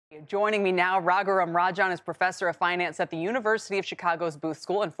Joining me now, Raghuram Rajan is professor of finance at the University of Chicago's Booth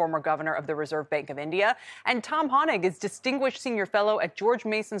School and former governor of the Reserve Bank of India. And Tom Hoenig is distinguished senior fellow at George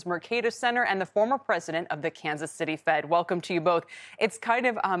Mason's Mercatus Center and the former president of the Kansas City Fed. Welcome to you both. It's kind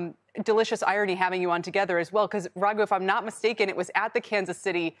of delicious irony having you on together as well, because Raghu, if I'm not mistaken, it was at the Kansas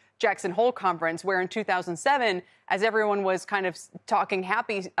City Jackson Hole Conference where in 2007, as everyone was kind of talking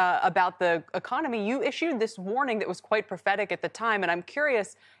happy about the economy, you issued this warning that was quite prophetic at the time. And I'm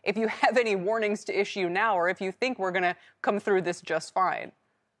curious if you have any warnings to issue now, or if you think we're going to come through this just fine.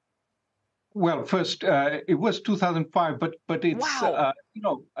 Well, first, it was 2005, but it's wow.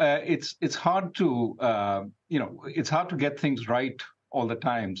 It's hard to it's hard to get things right all the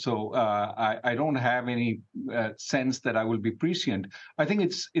time. So I don't have any sense that I will be prescient. I think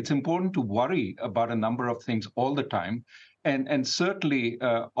it's important to worry about a number of things all the time. And certainly,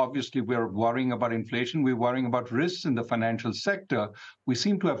 obviously, we're worrying about inflation. We're worrying about risks in the financial sector. We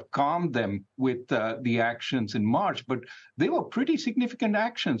seem to have calmed them with the actions in March, but they were pretty significant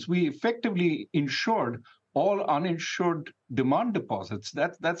actions. We effectively insured all uninsured demand deposits.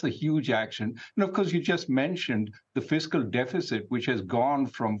 That's a huge action. And of course, you just mentioned the fiscal deficit, which has gone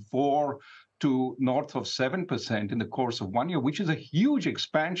from 4 to north of 7% in the course of 1 year, which is a huge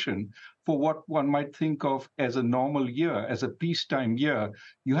expansion for what one might think of as a normal year, as a peacetime year.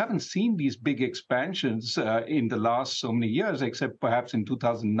 You haven't seen these big expansions in the last so many years, except perhaps in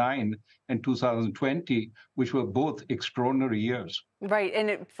 2009 and 2020, which were both extraordinary years. Right.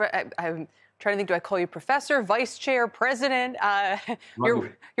 And I'm trying to think, do I call you professor, vice chair, president?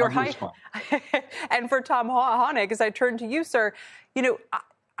 Your high. And for Tom Hoenig, as I turn to you, sir,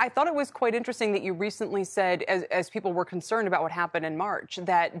 I thought it was quite interesting that you recently said, as people were concerned about what happened in March,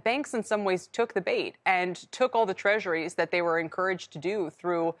 that banks in some ways took the bait and took all the treasuries that they were encouraged to do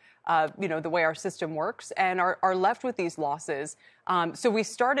through, the way our system works, and are left with these losses. So we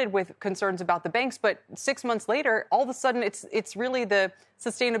started with concerns about the banks, but 6 months later, all of a sudden, it's really the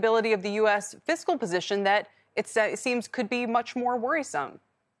sustainability of the U.S. fiscal position that it seems could be much more worrisome.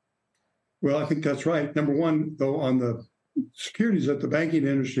 Well, I think that's right. Number one, though, on the securities that the banking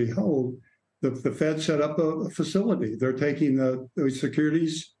industry hold, the Fed set up a facility. They're taking those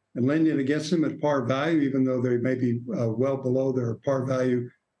securities and lending against them at par value, even though they may be well below their par value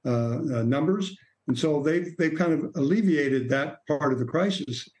numbers. And so they've kind of alleviated that part of the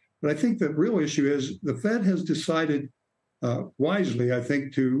crisis. But I think the real issue is the Fed has decided wisely, I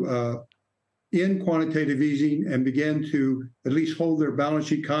think, to end quantitative easing and begin to at least hold their balance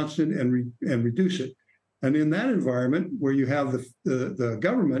sheet constant and reduce it. And in that environment, where you have the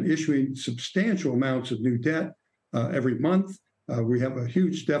government issuing substantial amounts of new debt every month, we have a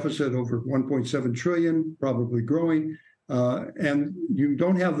huge deficit over 1.7 trillion, probably growing, and you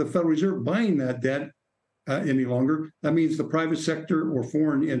don't have the Federal Reserve buying that debt any longer. That means the private sector or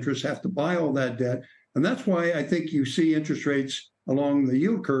foreign interests have to buy all that debt. And that's why I think you see interest rates along the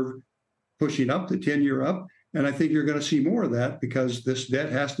yield curve pushing up, the 10-year up. And I think you're going to see more of that because this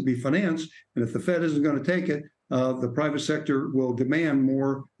debt has to be financed. And if the Fed isn't going to take it, the private sector will demand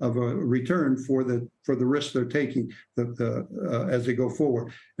more of a return for the risk they're taking as they go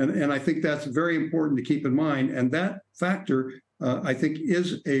forward. And I think that's very important to keep in mind. And that factor, I think,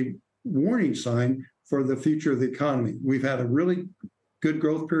 is a warning sign for the future of the economy. We've had a really good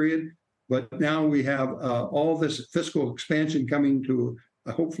growth period, but now we have all this fiscal expansion coming to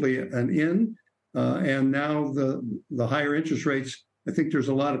hopefully an end. And now the higher interest rates, I think there's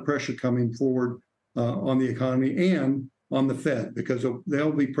a lot of pressure coming forward on the economy and on the Fed, because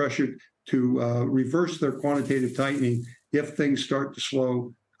they'll be pressured to reverse their quantitative tightening if things start to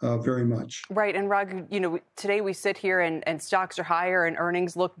slow very much. Right. And Raghu, today we sit here and stocks are higher and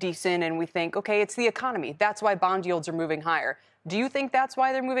earnings look decent and we think, OK, it's the economy. That's why bond yields are moving higher. Do you think that's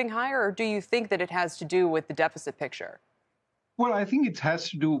why they're moving higher, or do you think that it has to do with the deficit picture? Well, I think it has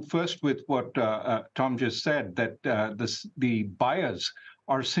to do first with what Tom just said, that the buyers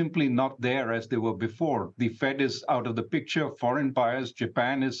are simply not there as they were before. The Fed is out of the picture. Foreign buyers,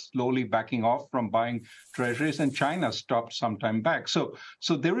 Japan is slowly backing off from buying treasuries, and China stopped some time back. So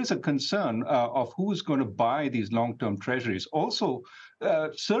there is a concern of who's going to buy these long-term treasuries. Also,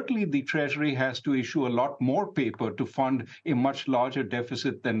 certainly the Treasury has to issue a lot more paper to fund a much larger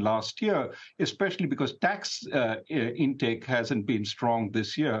deficit than last year, especially because tax intake hasn't been strong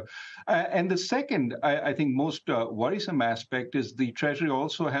this year. And the second, I think, most worrisome aspect is the Treasury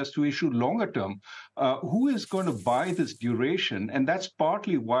also has to issue longer term. Who is going to buy this duration? And that's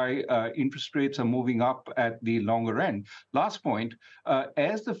partly why interest rates are moving up at the longer end. Last point,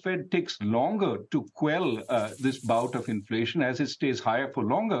 as the Fed takes longer to quell this bout of inflation, as it stays high higher for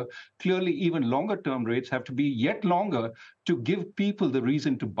longer, clearly even longer-term rates have to be yet longer to give people the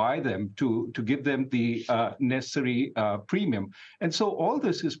reason to buy them, to give them the necessary premium. And so all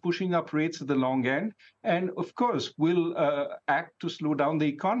this is pushing up rates at the long end, and of course will act to slow down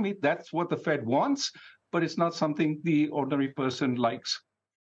the economy. That's what the Fed wants, but it's not something the ordinary person likes.